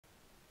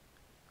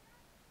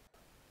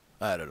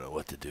I don't know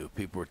what to do.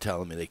 People were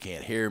telling me they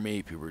can't hear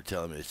me. People were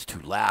telling me it's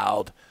too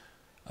loud.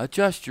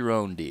 Adjust your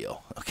own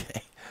deal,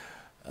 okay?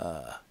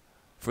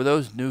 For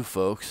those new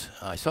folks,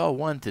 I saw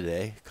one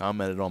today,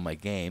 commented on my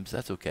games.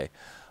 That's okay.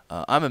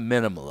 I'm a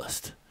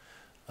minimalist.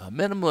 A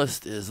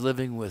minimalist is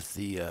living with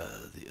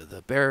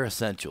the bare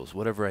essentials,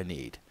 whatever I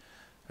need,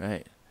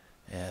 right?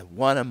 And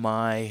one of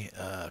my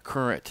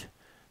current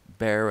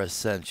bare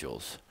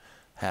essentials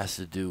has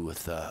to do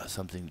with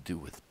something to do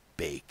with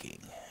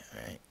baking,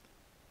 right?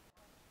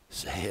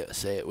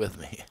 Say it with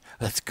me.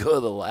 Let's go to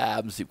the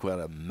lab and see what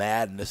kind of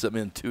madness I'm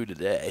into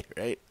today,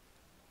 right?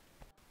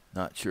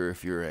 Not sure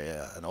if you're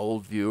an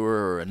old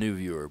viewer or a new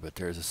viewer, but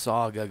there's a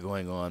saga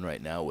going on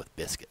right now with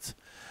biscuits.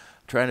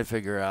 I'm trying to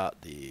figure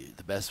out the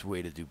best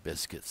way to do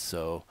biscuits.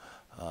 So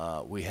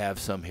we have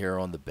some here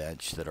on the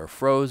bench that are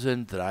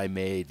frozen that I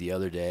made the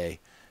other day,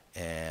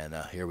 and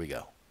here we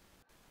go.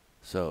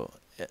 So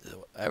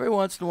every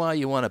once in a while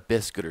you want a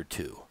biscuit or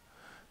two.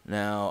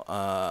 Now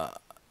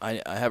I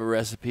have a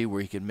recipe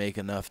where you can make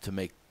enough to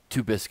make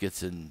 2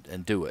 biscuits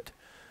and do it.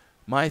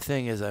 My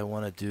thing is I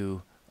want to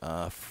do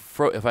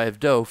if I have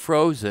dough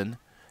frozen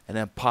and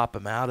then pop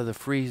them out of the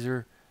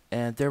freezer,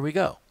 and there we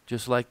go,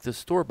 just like the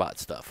store-bought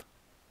stuff.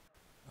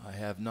 I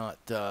have not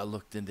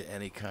looked into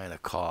any kind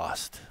of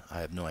cost. I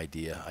have no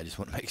idea. I just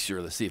want to make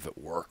sure to see if it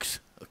works.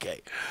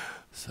 Okay,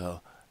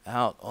 so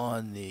out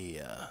on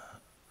the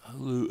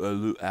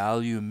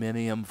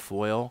aluminum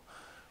foil,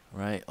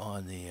 right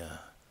on the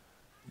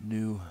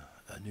new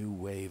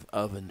Wave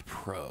Oven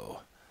Pro.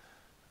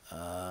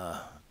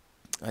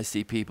 I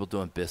see people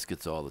doing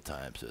biscuits all the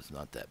time, so it's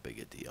not that big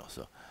a deal.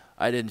 So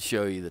I didn't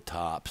show you the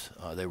tops.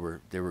 They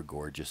were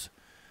gorgeous.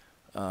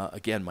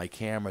 Again, my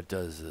camera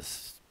does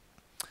this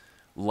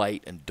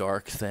light and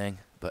dark thing,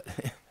 but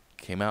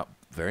came out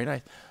very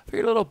nice.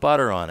 Figured a little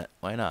butter on it.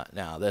 Why not?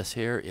 Now this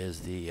here is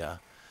the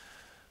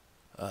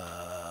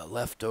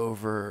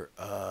leftover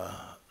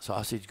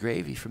sausage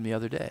gravy from the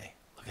other day.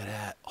 Look at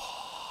that.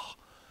 Oh,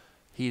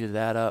 heated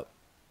that up,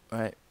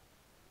 right?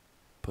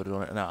 Put it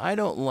on it. Now, I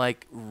don't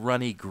like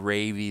runny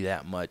gravy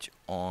that much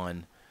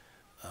on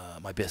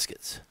my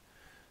biscuits.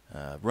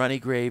 Runny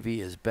gravy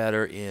is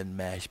better in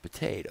mashed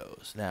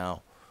potatoes.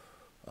 Now,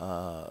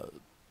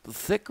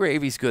 thick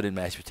gravy's good in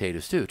mashed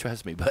potatoes too,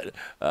 trust me. But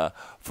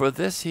for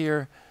this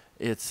here,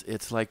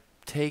 it's like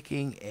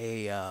taking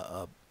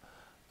a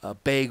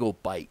bagel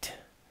bite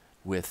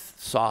with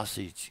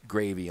sausage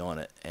gravy on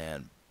it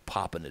and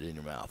popping it in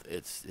your mouth.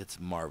 It's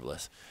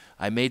marvelous.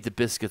 I made the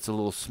biscuits a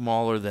little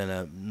smaller than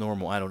a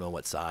normal, I don't know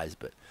what size,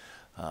 but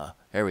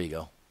there we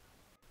go.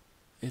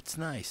 It's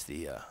nice.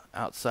 The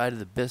outside of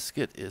the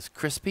biscuit is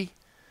crispy.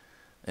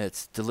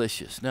 It's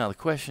delicious. Now the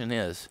question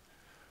is,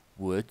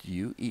 would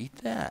you eat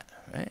that,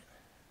 right?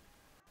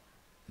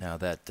 Now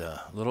that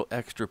little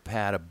extra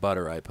pat of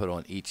butter I put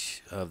on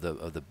each of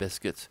the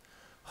biscuits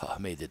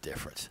made the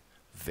difference.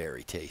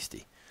 Very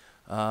tasty.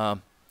 I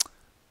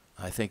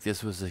think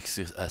this was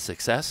a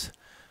success.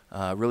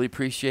 Really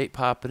appreciate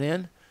popping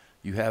in.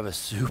 You have a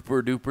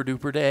super duper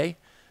duper day,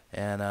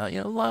 and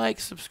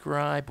like,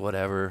 subscribe,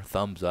 whatever,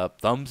 thumbs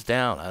up, thumbs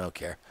down, I don't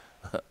care.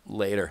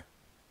 Later.